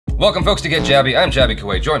Welcome folks to Get Jaby. I'm Jaby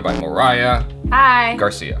Koay, joined by Moriah. Hi.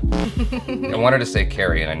 Garcia. I wanted to say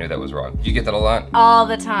CARREY and I knew that was wrong. Do you get that a lot? All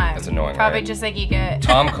the time. That's annoying, Probably right? just like you get.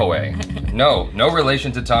 Tom Koay. No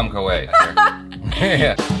relation to Tom Koay.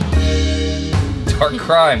 Yeah. Dark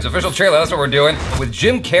Crimes, official trailer, that's what we're doing. With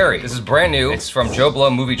Jim Carrey. This is brand new. It's from Joe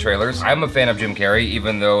Blow Movie Trailers. I'm a fan of Jim Carrey,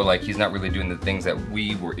 even though like he's not really doing the things that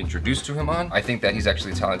we were introduced to him on. I think that he's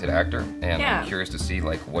actually a talented actor, and I'm curious to see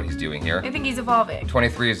like what he's doing here. I think he's evolving.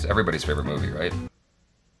 23 is everybody's favorite movie, right?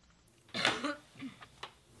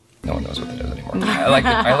 No one knows what that is anymore.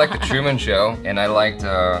 I like the Truman Show, and I liked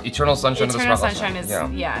Eternal Sunshine of the Spotless Mind. Eternal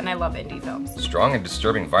Sunshine is, yeah, and I love indie films. Strong and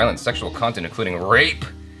disturbing violent sexual content, including rape.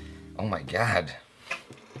 Oh my God.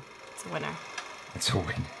 It's a winner. It's a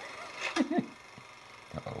win.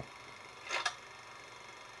 Uh-oh.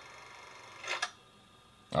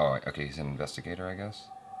 Oh, okay, he's an investigator, I guess.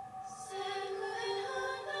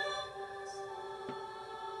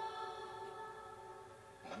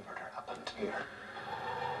 The murder happened here.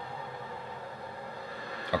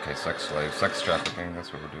 Okay, sex slave, sex trafficking,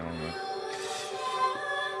 that's what we're dealing with.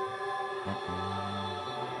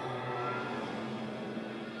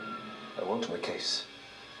 I want a case.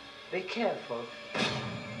 Be careful.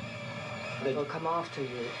 They will come after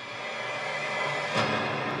you.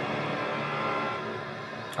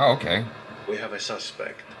 Oh, okay. We have a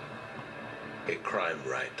suspect. A crime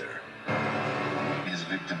writer. His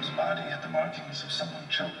victim's body had the markings of someone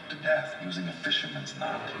choked to death using a fisherman's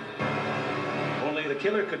knot. Only the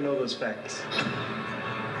killer could know those facts.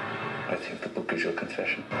 I think the book is your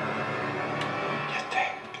confession. You think?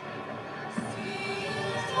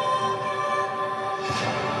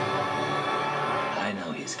 I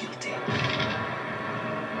know he's guilty.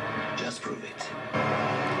 Just prove it.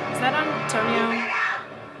 Is that Antonio?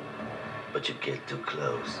 But you get too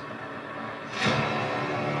close.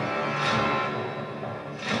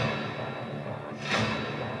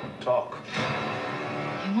 Talk.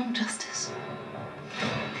 You want justice?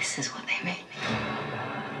 This is what they made me.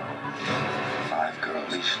 5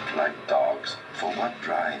 girls leashed like dogs for what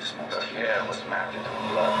drives most humans. Hair was matted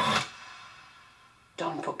in blood.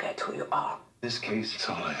 Don't forget who you are. This case is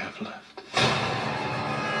all I have left.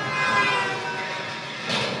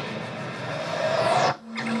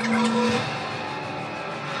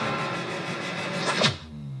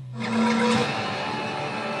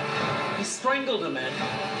 He strangled a man.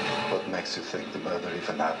 What makes you think the murder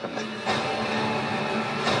even happened?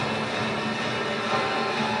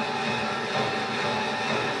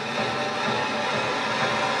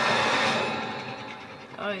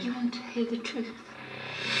 Oh, You want to hear the truth?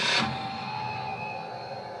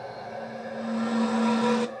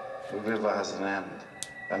 The river has an end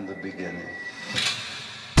and the beginning.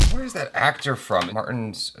 Where is that actor from?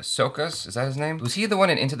 Martin Sokas, is that his name? Was he the one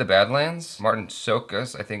in Into the Badlands? Martin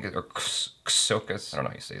Sokas, I think, or Sokas, I don't know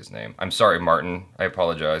how you say his name. I'm sorry, Martin, I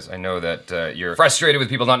apologize. I know that you're frustrated with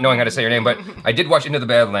people not knowing how to say your name, but I did watch Into the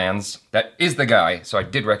Badlands. That is the guy, so I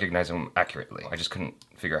did recognize him accurately. I just couldn't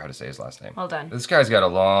figure out how to say his last name. well done. This guy's got a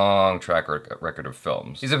long track record of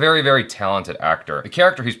films. He's a very, very talented actor. The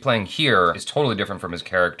character he's playing here is totally different from his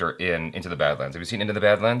character in Into the Badlands. Have you seen Into the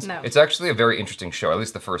Badlands? No. It's actually a very interesting show, at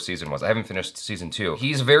least the first season was. I haven't finished season 2.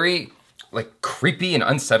 He's very like creepy and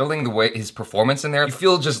unsettling the way his performance in there. You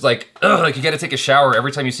feel just like, ugh, like you gotta take a shower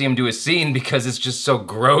every time you see him do a scene because it's just so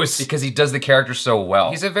gross because he does the character so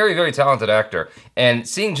well. He's a very, very talented actor. And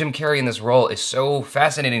seeing Jim Carrey in this role is so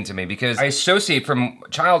fascinating to me because I associate from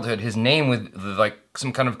childhood his name with like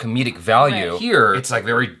some kind of comedic value. Right. Here, it's like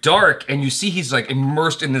very dark and you see he's like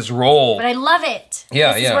immersed in this role. But I love it.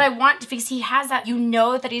 Yeah, This is what I want because he has that, you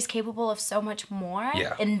know that he's capable of so much more.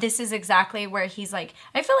 Yeah. And this is exactly where he's like,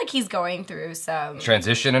 I feel like he's going through some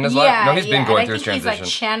Transition in his life? No, he's been going through his transition. He's like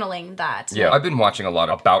channeling that. Yeah, I've been watching a lot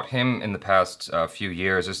about him in the past few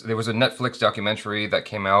years. There was a Netflix documentary that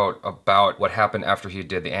came out about what happened after he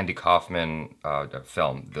did the Andy Kaufman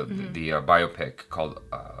film, the biopic called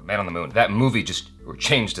Man on the Moon. That movie just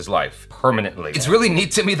changed his life permanently. It's really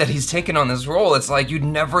neat to me that he's taken on this role. It's like you'd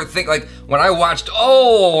never think, like when I watched,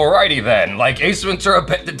 alrighty then, like Ace Ventura,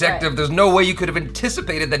 Pet Detective, there's no way you could have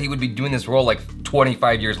anticipated that he would be doing this role like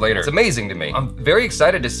 25 years later. It's amazing to me. I'm very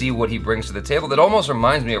excited to see what he brings to the table. That almost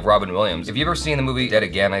reminds me of Robin Williams. If you've ever seen the movie Dead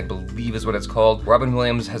Again, I believe is what it's called, Robin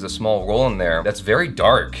Williams has a small role in there that's very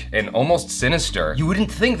dark and almost sinister. You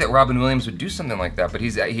wouldn't think that Robin Williams would do something like that, but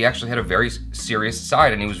he actually had a very serious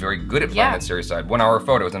side and he was very good at playing that serious side. 1 Hour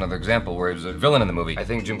Photo is another example where he was a villain in the movie. I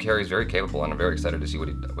think Jim Carrey is very capable and I'm very excited to see what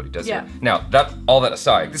he does here. Now, all that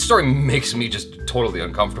aside, this story makes me just totally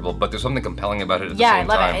uncomfortable, but there's something compelling about it at the same time.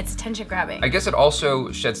 Yeah, I love it. It's attention grabbing. I guess it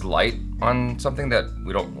also sheds light on something that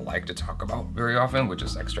we don't like to talk about very often, which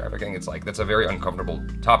is sex trafficking. It's like, that's a very uncomfortable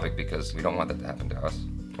topic because we don't want that to happen to us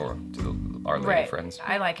or to our lady friends.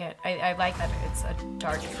 I like it. I like that it's a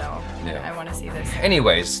dark film. Yeah. I want to see this.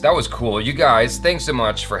 Anyways, that was cool. You guys, thanks so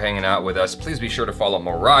much for hanging out with us. Please be sure to follow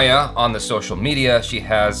Moriah on the social media. She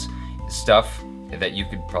has stuff that you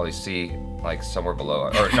could probably see like somewhere below,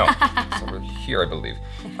 or no, somewhere here, I believe.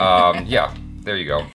 Yeah, there you go.